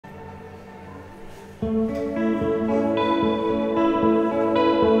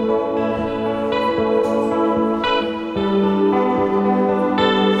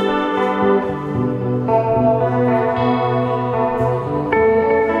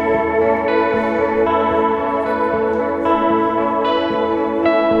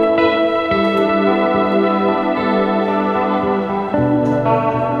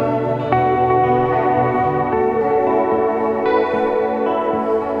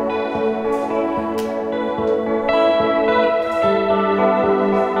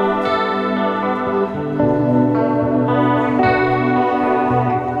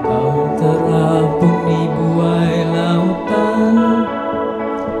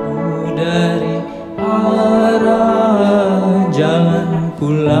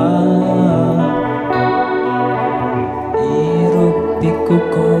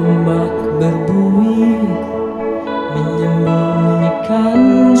Hiruk-pikuk ombak berbunyi,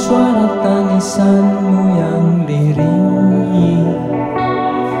 menyembunyikan suara tangisanmu yang lirih.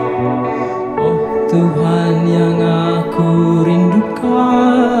 Oh Tuhan, yang aku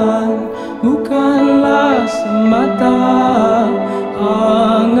rindukan bukanlah semata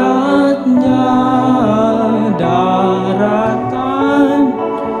hangatnya daratan.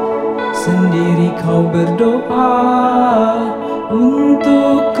 Sendiri kau berdoa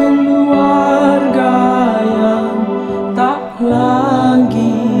untuk keluarga yang tak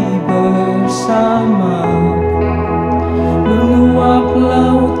lagi bersama. Menguap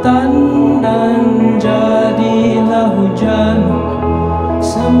lautan dan jadilah hujan,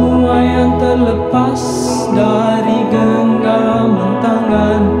 semua yang terlepas dari genggaman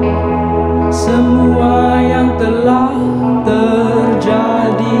tangan, semua yang telah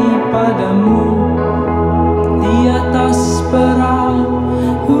terjadi padamu di atas perahu.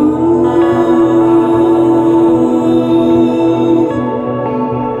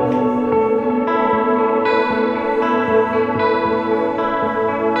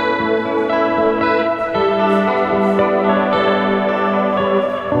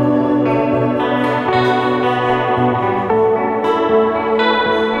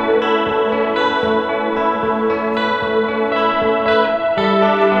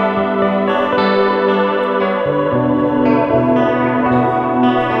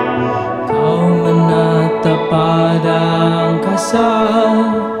 Pada angkasa,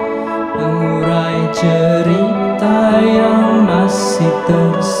 mengurai cerita yang masih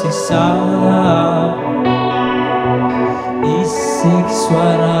tersisa. Bisik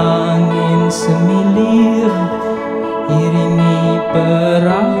suara angin semilir, iringi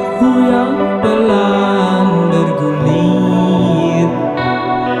perahu yang pelan bergulir.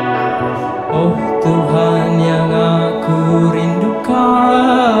 Oh Tuhan, yang aku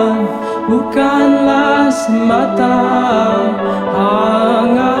rindukan bukanlah semata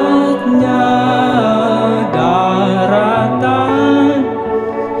hangatnya daratan.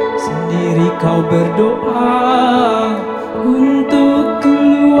 Sendiri kau berdoa untuk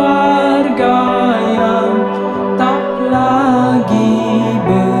keluarga yang tak lagi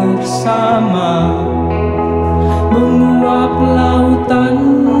bersama. Menguap lautan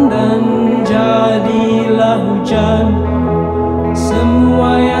dan jadilah hujan,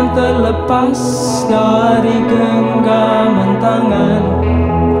 semua yang terlepas dari genggaman tangan,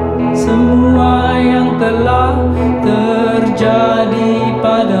 semua yang telah terjadi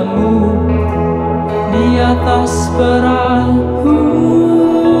padamu di atas perahu.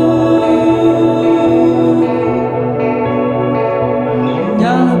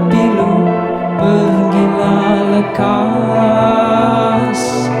 Nyala pilu, pergilah lekas.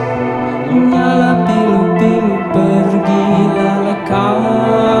 Nyala pilu-pilu, pergilah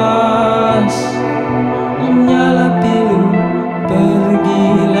lekas. Nyala pilu,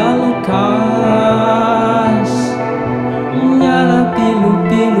 pergilah lekas. Nyala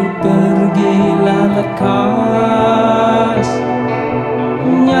pilu-pilu, pergilah lekas.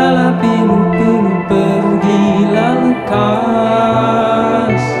 Nyala pilu-pilu, pergilah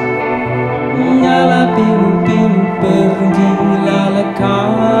lekas. Nyala pilu-pilu, pergilah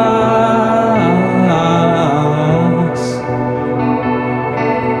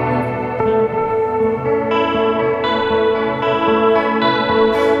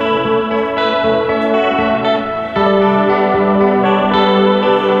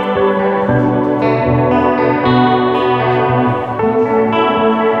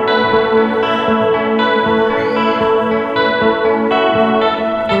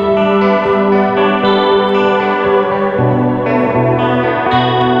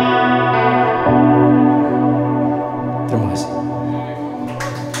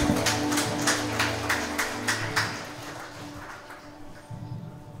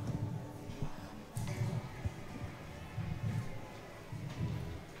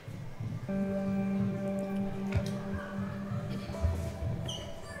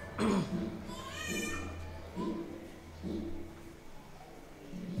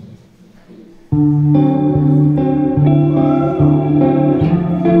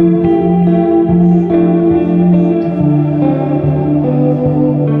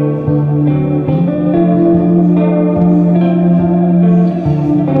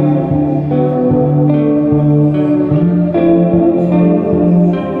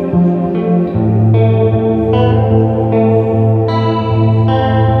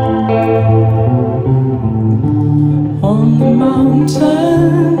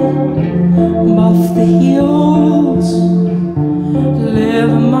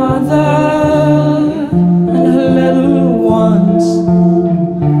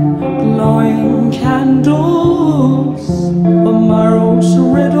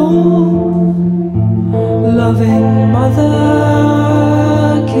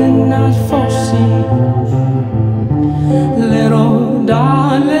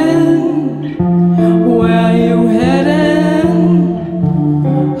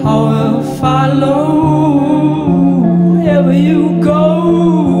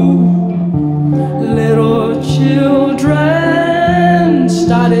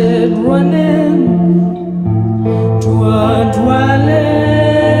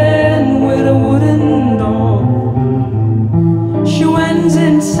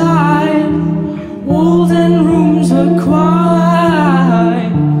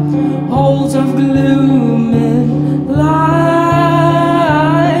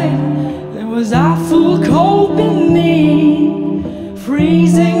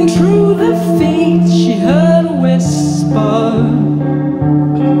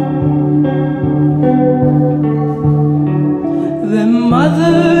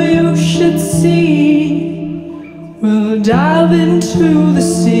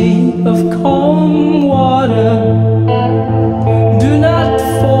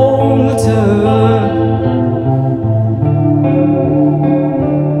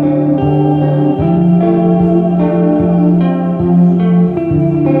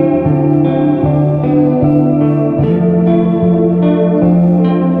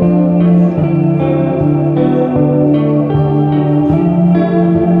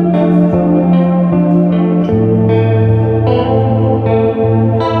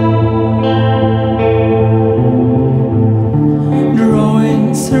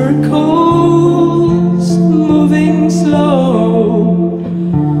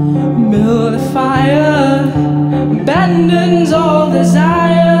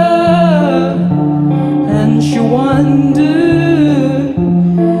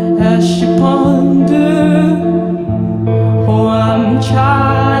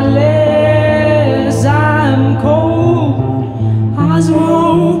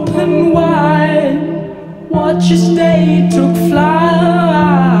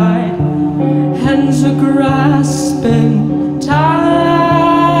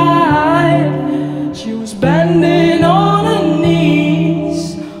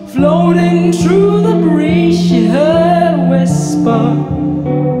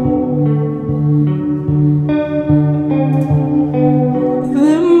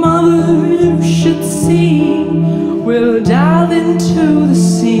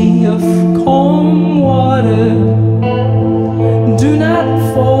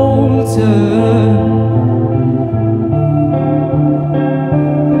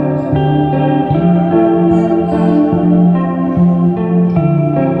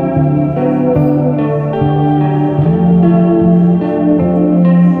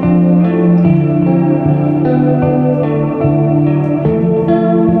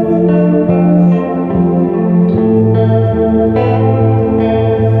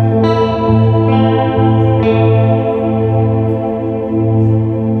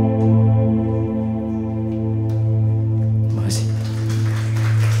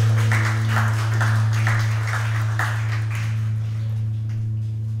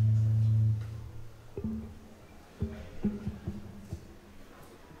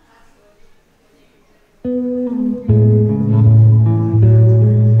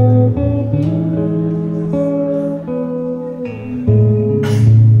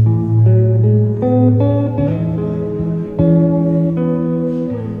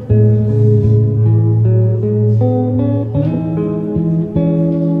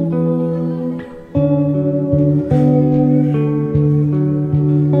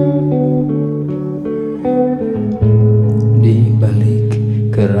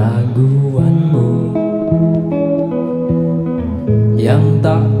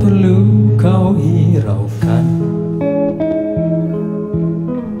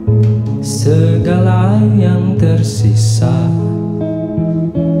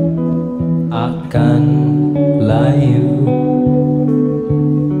akan layu.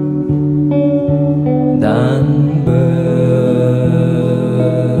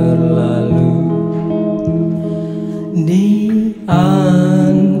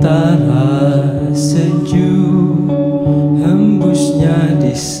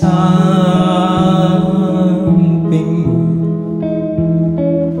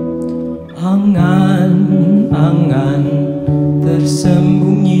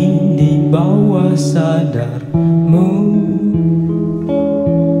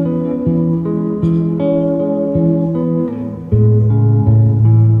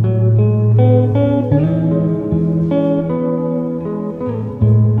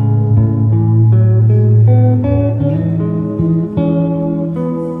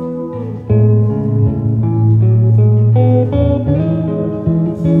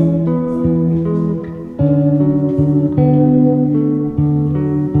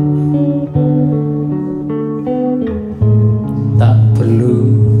 selalu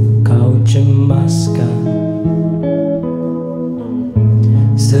kau cemaskan.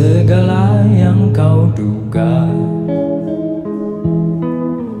 Segala yang kau duga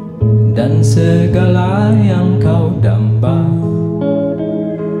dan segala yang kau damba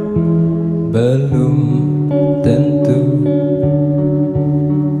belum tentu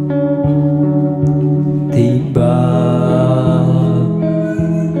tiba.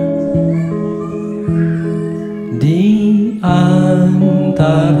 Di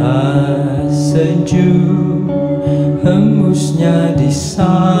antara sejuk hembusnya di sampingmu,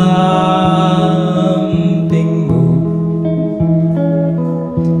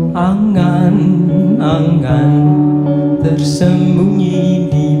 angan-angan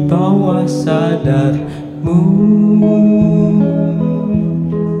tersembunyi di bawah sadarmu.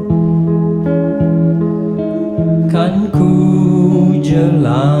 Kan ku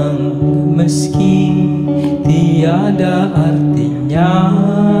jelang meski tiada artinya,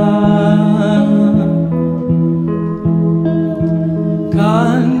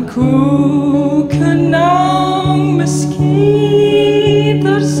 kan ku kenang meski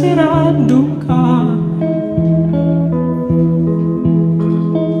tersirat duka.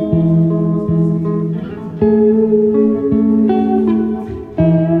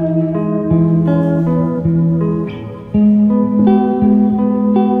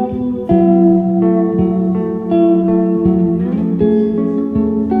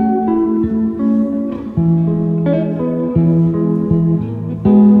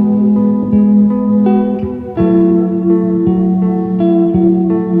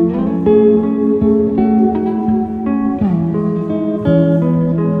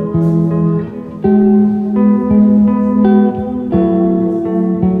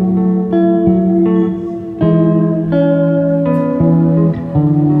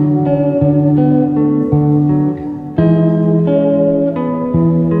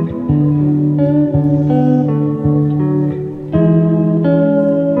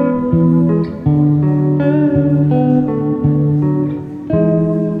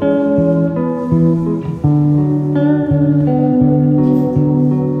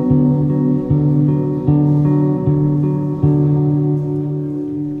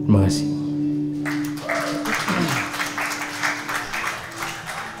 Terima kasih.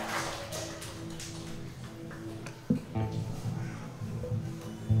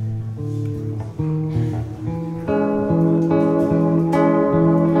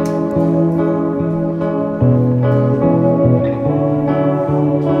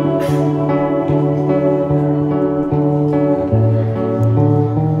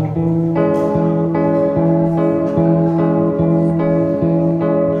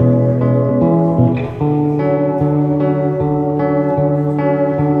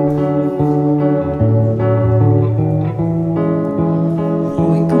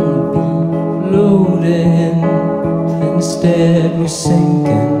 Instead we're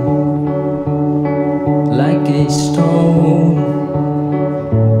sinking like a stone.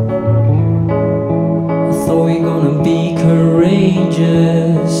 I thought we were gonna be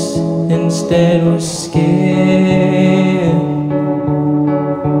courageous, instead we're scared.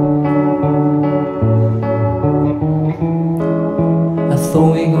 I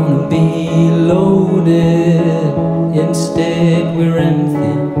thought we were gonna be loaded, instead we're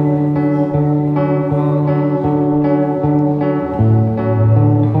empty.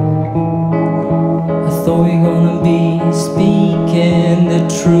 Thought we gonna be speaking the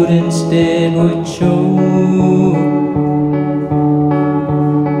truth, instead we're choke.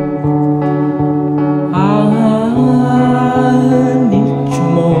 I need you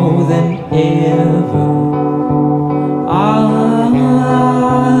more than ever. I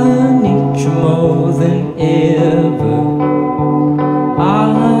need you more than ever. I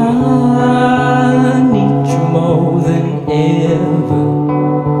need you more than ever.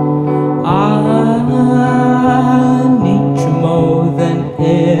 I need you more than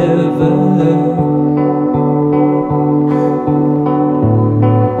ever.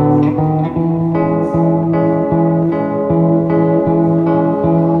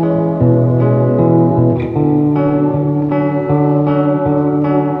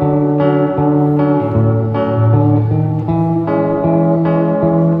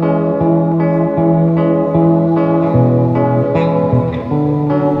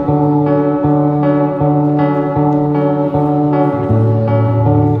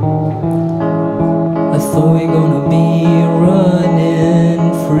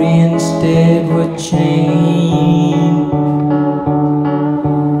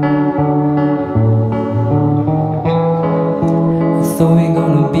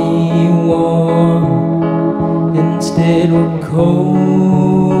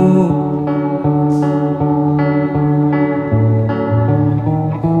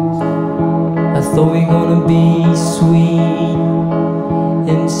 I thought we gonna be sweet,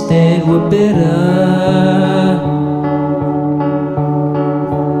 instead we're bitter.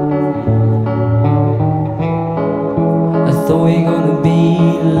 I thought we gonna be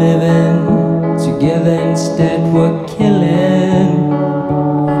living together, instead we're killing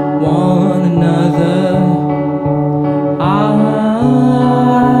one another. I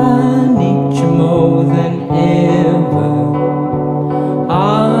need you more than ever. I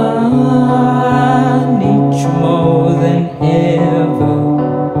need you more than ever.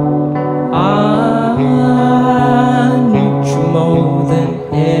 I need you more than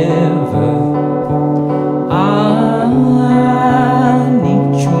ever. I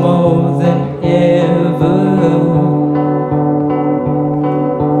need you more than ever.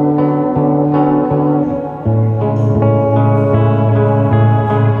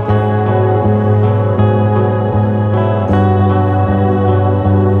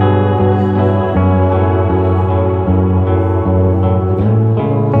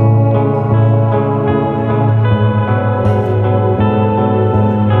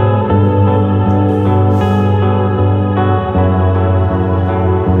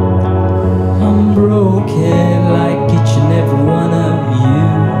 I'm broken like each and every one of you.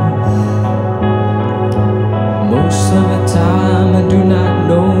 Most of the time I do not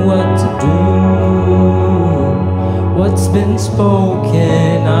know what to do. What's been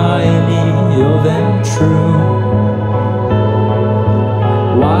spoken, are any of them true?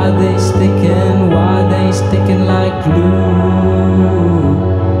 Why they sticking like glue?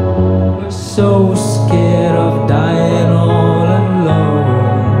 We're so scared of dying all alone.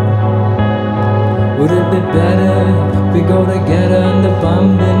 Would it be better if we go together in the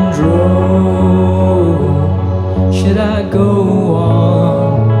bombing drone? Should I go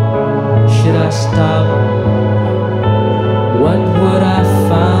on? Should I stop? What would I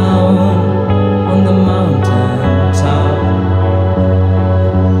find on the mountain top?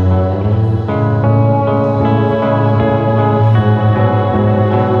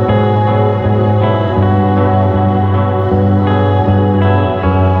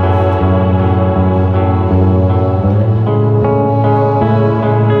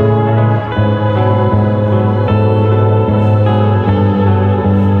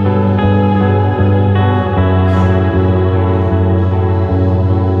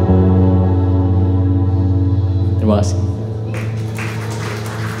 Terima kasih.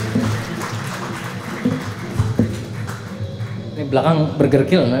 Ini belakang Burger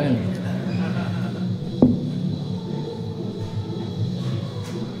Kill kan?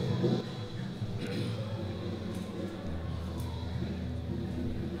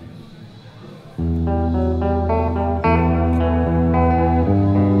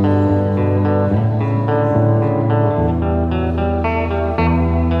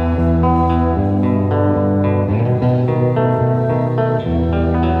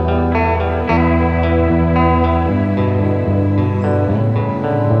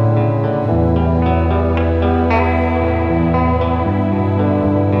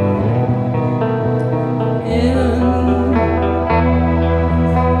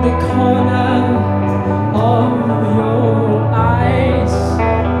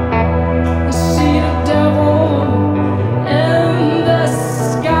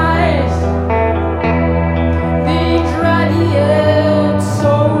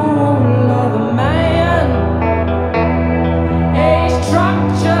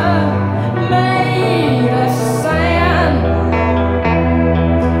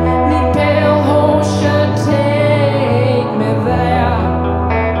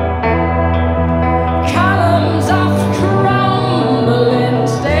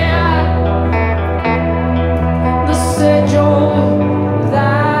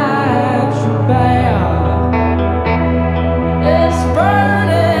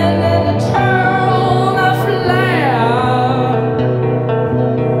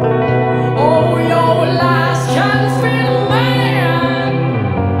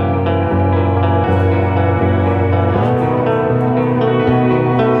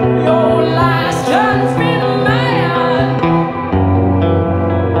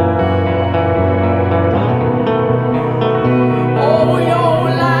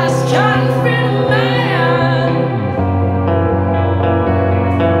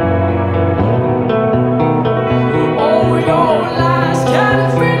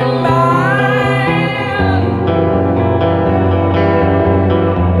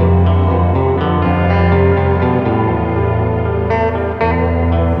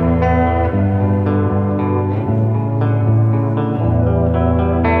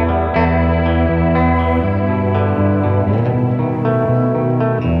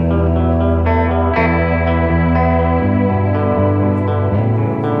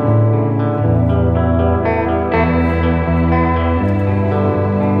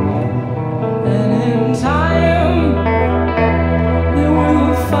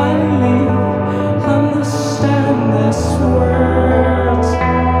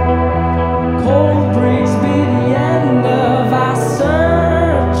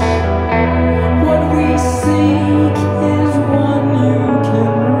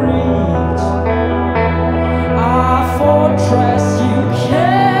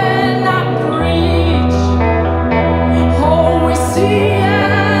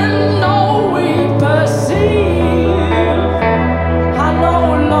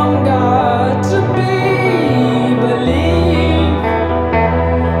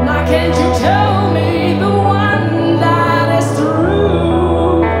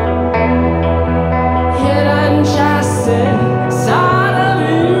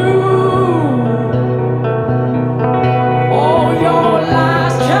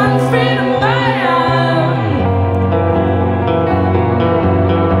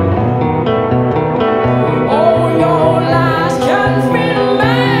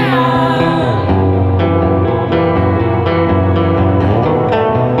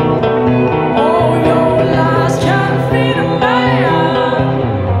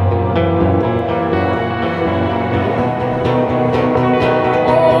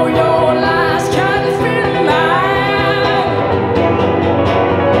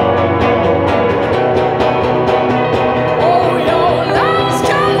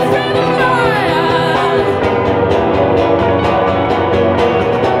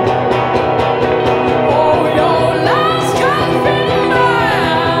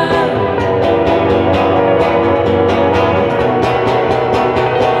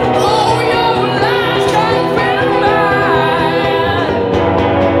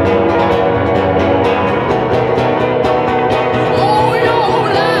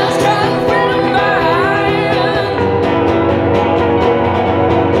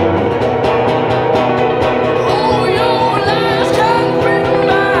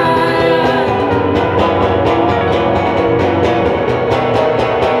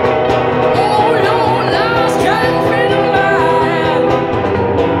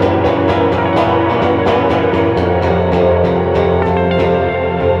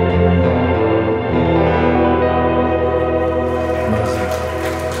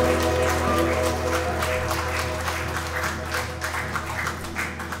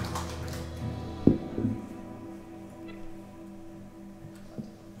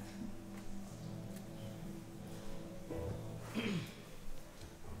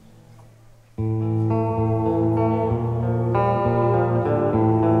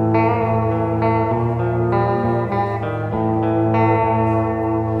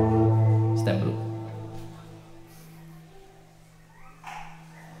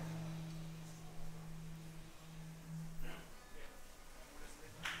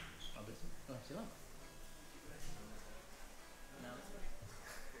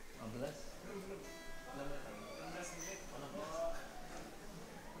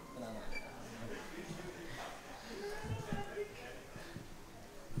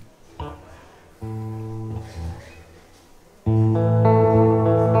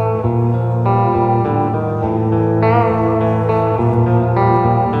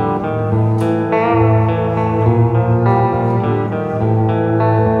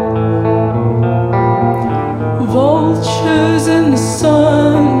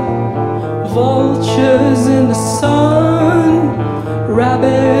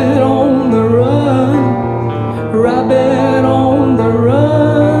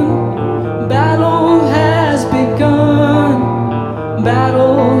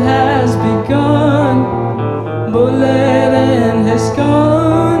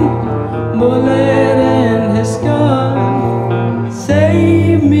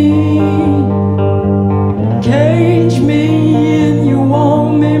 Save me, cage me in your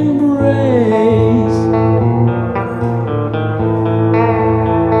warm embrace.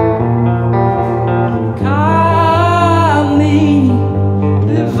 Calm me,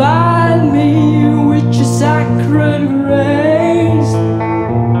 divide me with your sacred grace.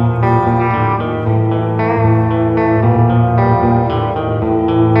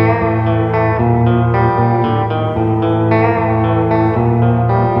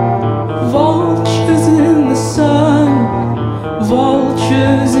 Vultures in the sun,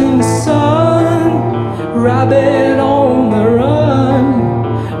 vultures in the sun, rabbit on the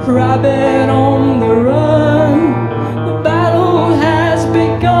run, rabbit on the run. The battle has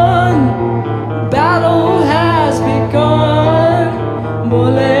begun, battle has begun.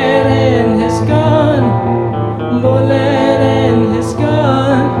 Bullet in his gun, bullet in his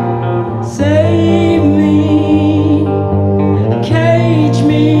gun. Save me, cage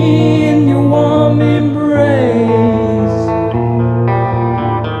me in your warm embrace.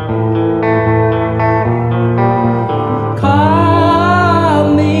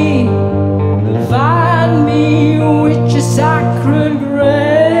 Call me, divide me with your sacred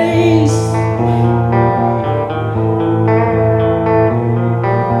grace.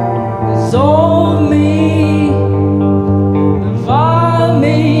 Dissolve me, divide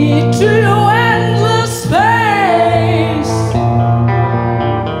me to your endless space.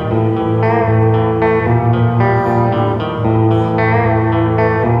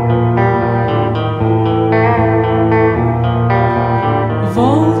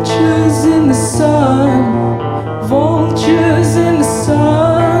 Vultures in the sun, vultures in the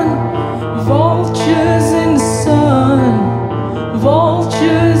sun, vultures in the sun,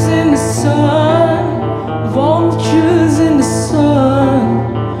 vultures in the sun, vultures in the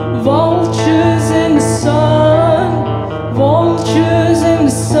sun, vultures in the sun, vultures in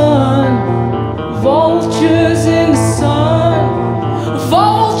the sun, vultures in the sun, vultures in the sun, vultures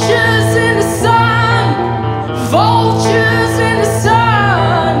in the sun,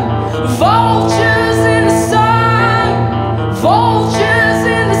 vultures in the sun, vultures in the sun, vultures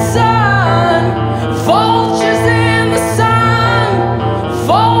in the sun,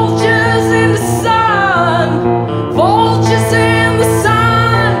 vultures in the sun, vultures in the sun, vultures in the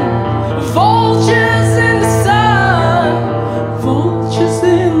sun, vultures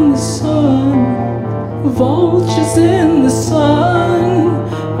in the sun, vultures in the sun,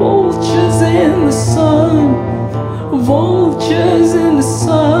 vultures in the sun, vultures in the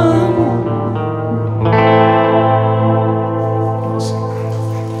sun.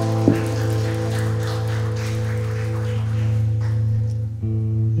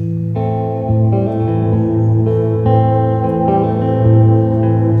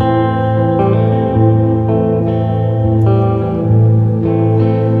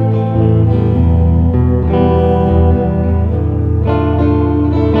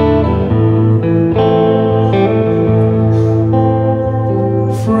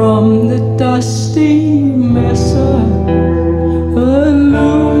 From the dusty mesa, a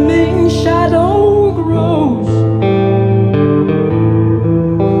looming shadow grows,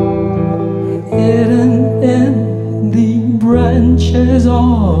 hidden in the branches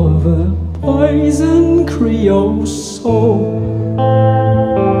of a poison creosote.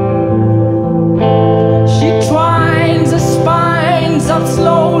 She twines her spines up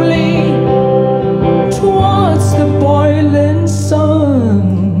slowly towards the boiling sun.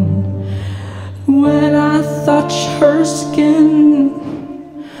 When I touch her skin,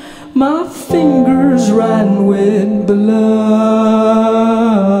 my fingers ran with blood.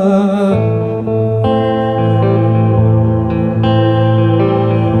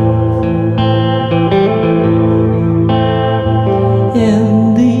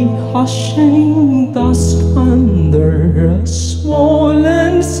 In the hushing dusk under a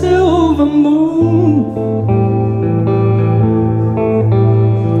swollen silver moon,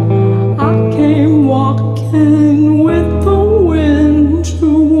 I came walking with the wind to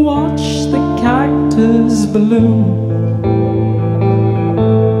watch the cactus bloom.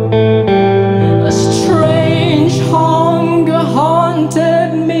 A strange hunger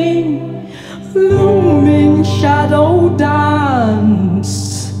haunted me, looming shadow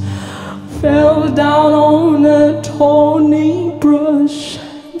dance, fell down on a thorny brush,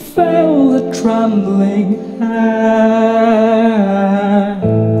 and fell a trembling hand.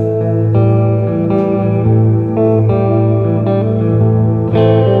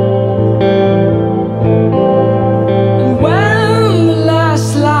 And when the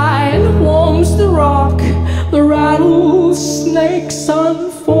last light warms the rock, the rattlesnakes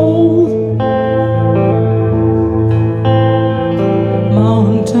unfold. My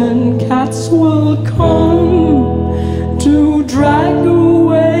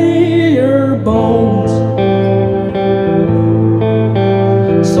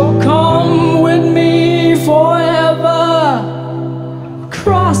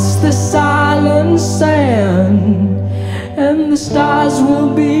past the silent sand, and the stars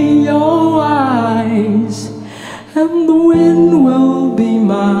will be your eyes, and the wind will be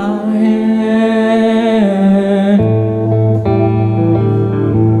my hand.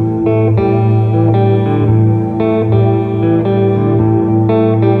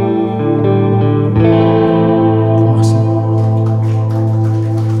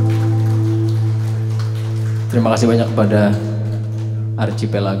 Terima kasih banyak kepada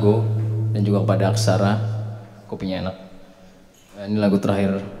Archipelago dan juga kepada Aksara, kopinya enak. Ini lagu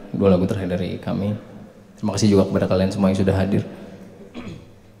terakhir, 2 lagu terakhir dari kami. Terima kasih juga kepada kalian semua yang sudah hadir.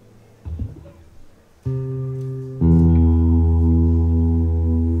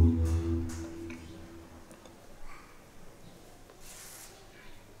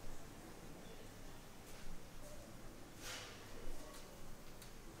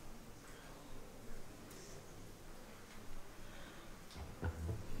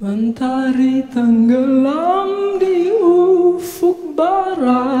 Mentari tenggelam di ufuk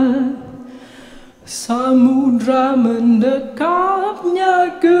barat, samudra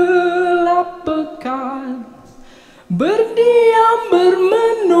mendekapnya gelap pekat, berdiam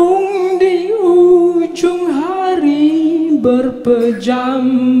bermenung di ujung hari, berpejam,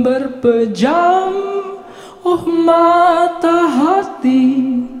 oh mata hati.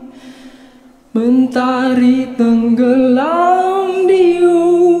 Mentari tenggelam di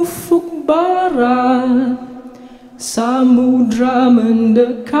ufuk barat, samudra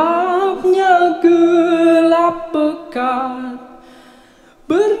mendekapnya gelap pekat,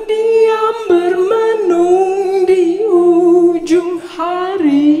 berdiam bermenung di ujung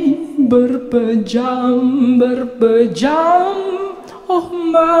hari, berpejam, oh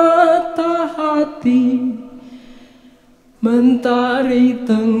mata hati. Mentari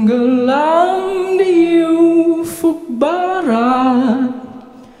tenggelam di ufuk barat,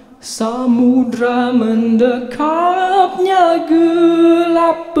 samudra mendekapnya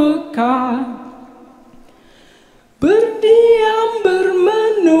gelap pekat, berdiam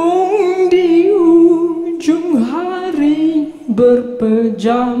bermenung di ujung hari,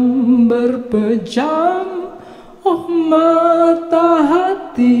 berpejam, oh mata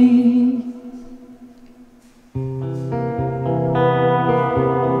hati.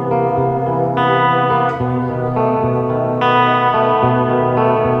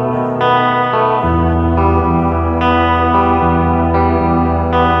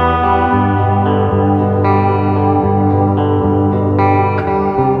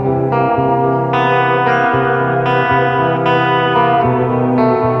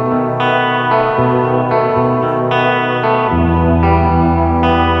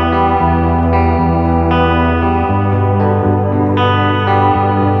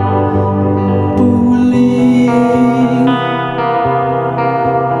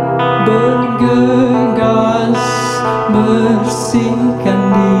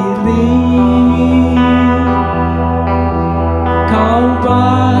 Bersihkan diri, kau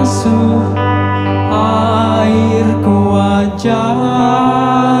basuh air ke wajah,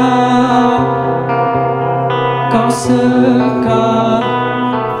 kau sekat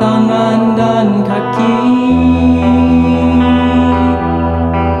tangan dan kaki,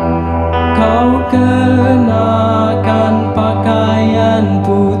 kau kenakan pakaian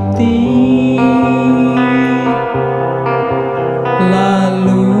putih,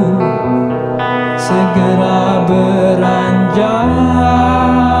 lalu segera beranjak.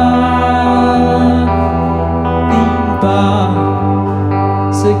 Tiba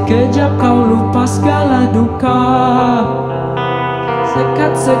sekejap kau lupa segala duka,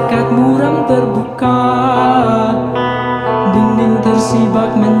 sekat-sekat muram terbuka, dinding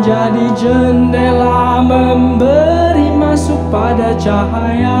tersibak menjadi jendela, memberi masuk pada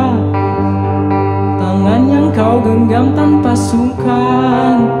cahaya. Tangan yang kau genggam tanpa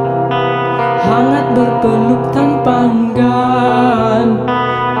sungkan, hangat berpeluk tanpa enggan,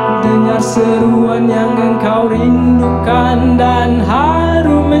 dengar seruan yang engkau rindukan, dan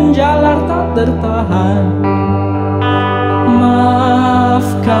haru menjalar tak tertahan.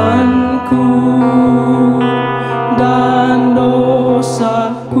 Maafkanku dan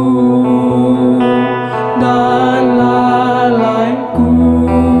dosaku dan lalaiku,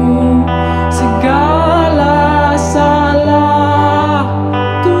 segala salah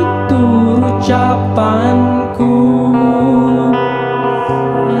tutur ucapanku,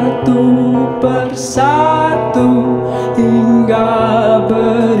 satu persatu hingga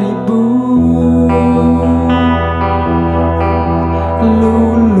beribu.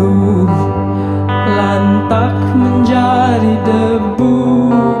 Luluh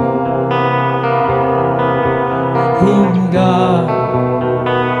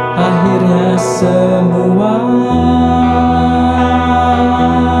hanya semua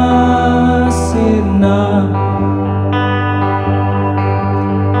sirna.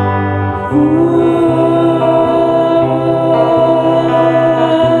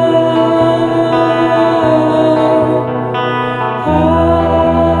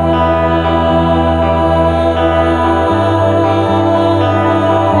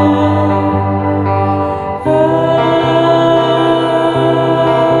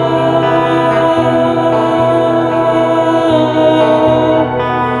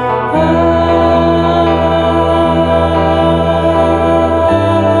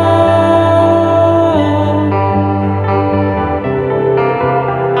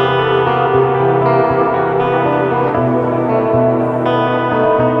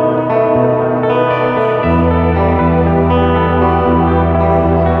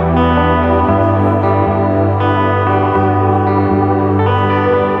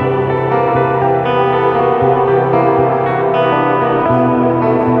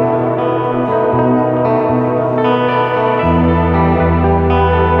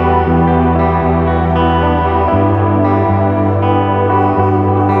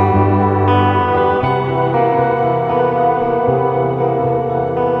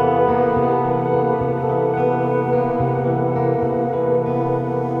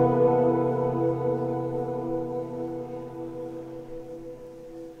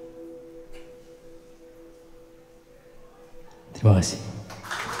 Terima kasih.